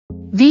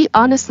V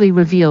honestly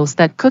reveals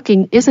that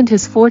cooking isn't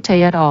his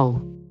forte at all.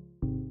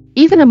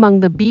 Even among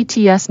the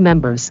BTS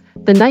members,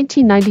 the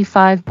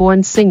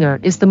 1995-born singer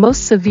is the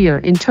most severe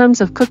in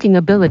terms of cooking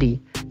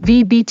ability.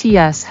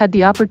 BTS had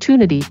the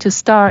opportunity to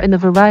star in the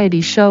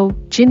variety show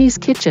Jennie's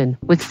Kitchen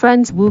with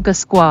friends Wooga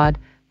Squad,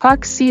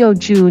 Park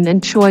Seo-joon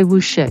and Choi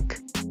Woo-shik.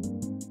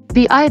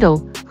 The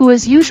idol, who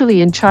is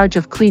usually in charge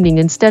of cleaning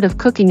instead of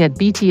cooking at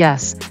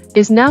BTS,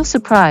 is now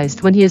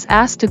surprised when he is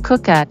asked to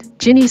cook at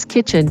Jennie's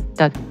Kitchen.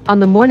 On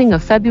the morning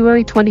of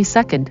February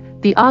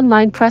 22nd, the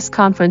online press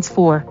conference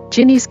for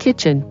Jennie's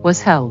Kitchen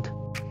was held.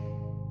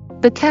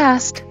 The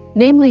cast,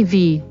 namely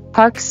V,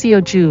 Park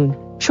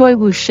Seo-joon, Choi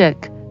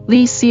Woo-shik,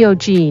 Lee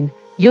Seo-jin,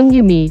 Young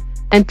Yoo-mi,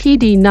 and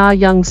PD Na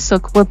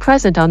Young-suk were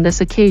present on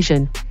this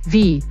occasion.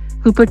 V,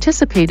 who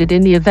participated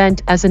in the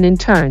event as an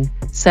intern,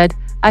 said,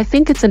 "I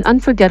think it's an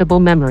unforgettable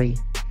memory.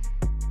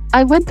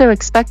 I went there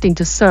expecting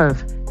to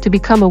serve, to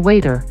become a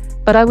waiter,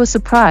 but I was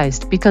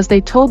surprised because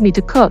they told me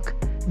to cook."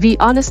 V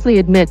honestly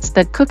admits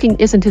that cooking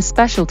isn't his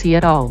specialty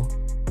at all.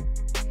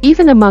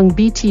 Even among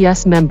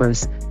BTS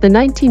members, the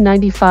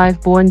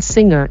 1995-born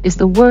singer is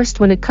the worst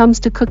when it comes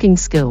to cooking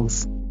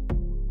skills.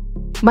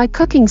 "My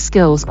cooking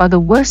skills are the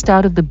worst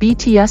out of the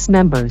BTS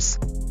members.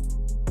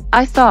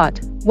 I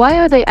thought, why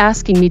are they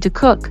asking me to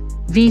cook?"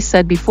 V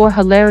said before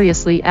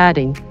hilariously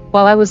adding,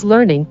 "While I was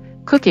learning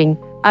cooking,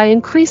 I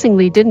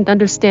increasingly didn't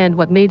understand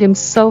what made him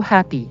so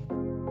happy.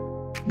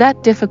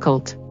 That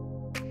difficult.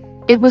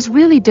 It was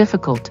really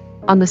difficult."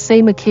 On the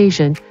same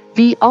occasion,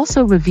 V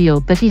also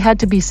revealed that he had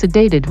to be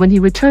sedated when he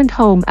returned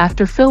home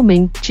after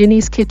filming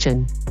Jennie's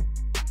Kitchen.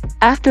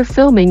 "After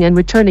filming and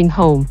returning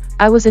home,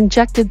 I was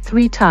injected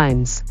 3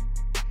 times.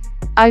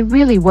 I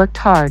really worked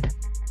hard.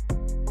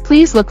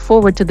 Please look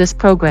forward to this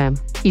program,"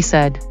 he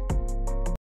said.